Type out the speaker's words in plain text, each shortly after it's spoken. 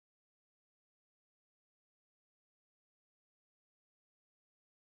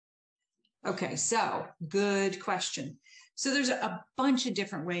Okay, so good question. So there's a bunch of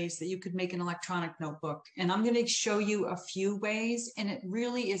different ways that you could make an electronic notebook, and I'm going to show you a few ways, and it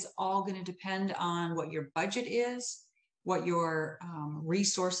really is all going to depend on what your budget is, what your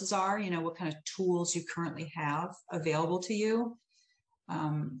resources are, what kind of tools you currently have available to you.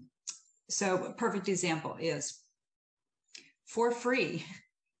 So a perfect example is for free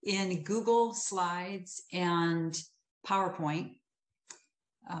in Google Slides and PowerPoint,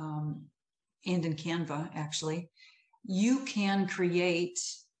 and in Canva, actually, you can create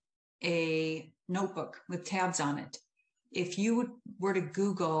a notebook with tabs on it. If you were to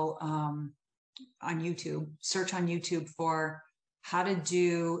Google on YouTube, search on YouTube for how to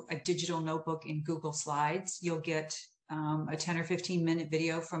do a digital notebook in Google Slides, you'll get a 10 or 15-minute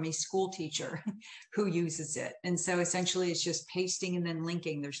video from a school teacher who uses it. And so essentially it's just pasting and then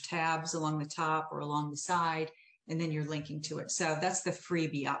linking. There's tabs along the top or along the side, and then you're linking to it. So that's the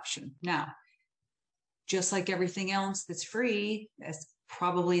freebie option. Now, just like everything else that's free, that's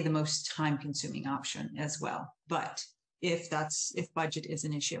probably the most time-consuming option as well. But if budget is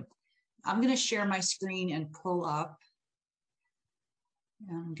an issue, I'm going to share my screen and pull up.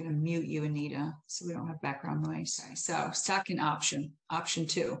 I'm going to mute you, Anita, so we don't have background noise. Okay, so second option, option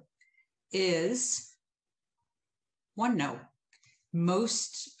 2, is OneNote.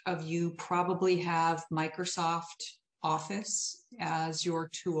 Most of you probably have Microsoft Office as your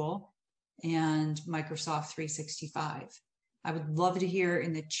tool and Microsoft 365. I would love to hear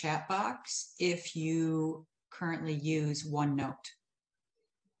in the chat box if you currently use OneNote.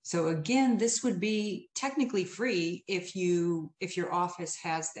 So again, this would be technically free if your office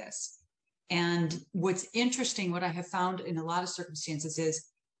has this. And what's interesting, what I have found in a lot of circumstances is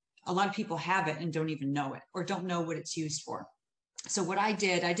a lot of people have it and don't even know it or don't know what it's used for. So what I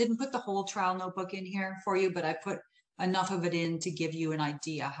didn't put the whole trial notebook in here for you, but I put enough of it in to give you an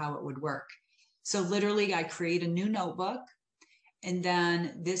idea how it would work. So literally I create a new notebook, and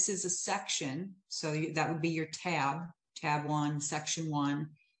then this is a section. So that would be your tab 1, section 1.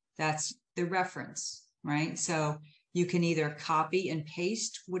 That's the reference, right? So you can either copy and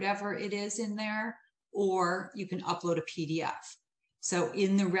paste whatever it is in there, or you can upload a PDF. So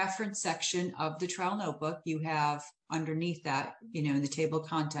in the reference section of the trial notebook, you have underneath that, in the table of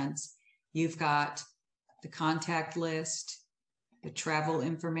contents, you've got the contact list, the travel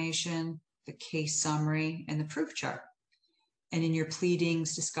information, the case summary, and the proof chart. And in your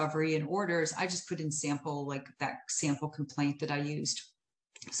pleadings, discovery, and orders, I just put in sample, like that sample complaint that I used.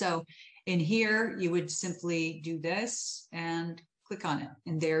 So in here, you would simply do this and click on it.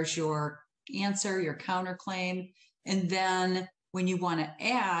 And there's your answer, your counterclaim. And then when you want to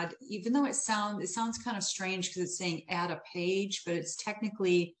add, even though it sounds kind of strange because it's saying add a page, but it's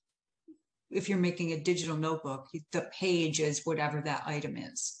technically, if you're making a digital notebook, the page is whatever that item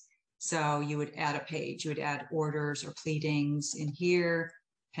is. So you would add a page, you would add orders or pleadings in here,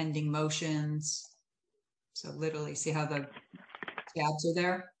 pending motions. So literally, see how the tabs are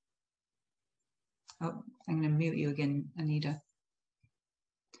there? Oh, I'm going to mute you again, Anita.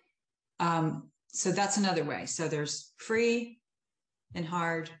 So that's another way. So there's free and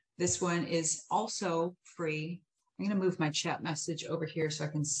hard. This one is also free. I'm going to move my chat message over here so I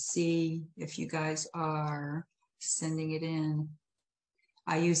can see if you guys are sending it in.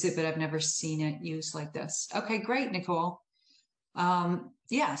 I use it, but I've never seen it used like this. Okay, great, Nicole.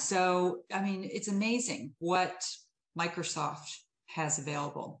 Yeah, so, it's amazing what Microsoft has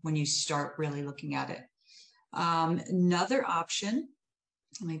available when you start really looking at it. Another option,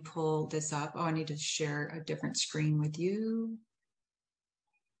 let me pull this up. Oh, I need to share a different screen with you.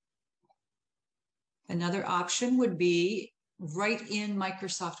 Another option would be right in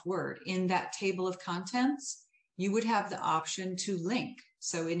Microsoft Word, in that table of contents, you would have the option to link.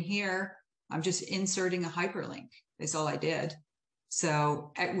 So in here, I'm just inserting a hyperlink. That's all I did.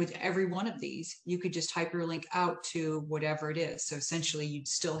 So with every one of these, you could just hyperlink out to whatever it is. So essentially, you'd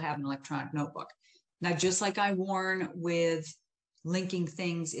still have an electronic notebook. Now, just like I warn with linking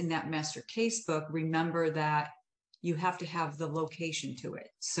things in that master casebook, remember that you have to have the location to it.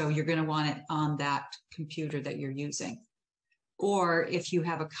 So you're going to want it on that computer that you're using. Or if you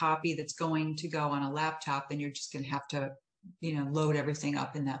have a copy that's going to go on a laptop, then you're just going to have to, load everything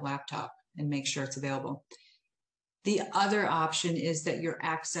up in that laptop and make sure it's available. The other option is that you're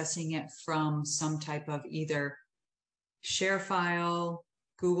accessing it from some type of either share file,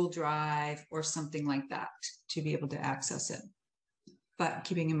 Google Drive, or something like that to be able to access it. But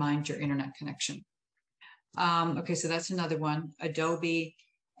keeping in mind your internet connection. Okay, so that's another one, Adobe.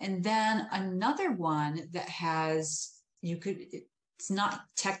 And then another one that has, it's not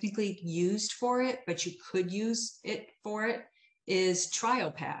technically used for it, but you could use it for it, is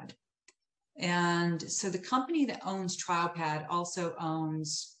TrialPad. And so the company that owns TrialPad also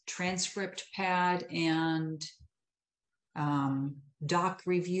owns Transcript Pad and doc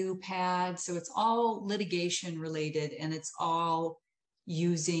review pad. So it's all litigation related, and it's all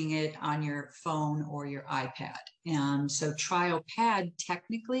using it on your phone or your iPad. And so TrialPad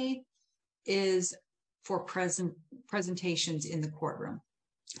technically is for presentations in the courtroom.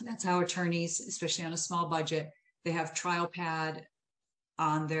 That's how attorneys, especially on a small budget, they have TrialPad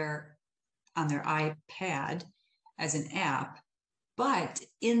on their iPad as an app. But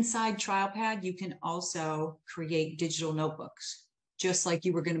inside TrialPad, you can also create digital notebooks, just like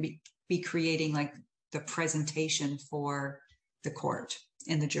you were going to be creating like the presentation for the court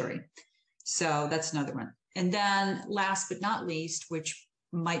and the jury. So that's another one. And then last but not least, which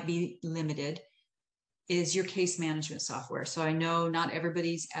might be limited, is your case management software. So I know not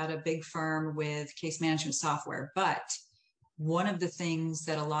everybody's at a big firm with case management software, but one of the things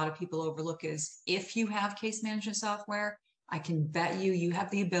that a lot of people overlook is if you have case management software, I can bet you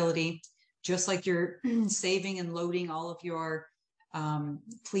have the ability, just like you're saving and loading all of your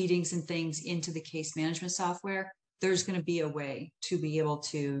pleadings and things into the case management software, there's going to be a way to be able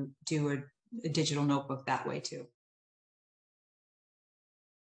to do a digital notebook that way too.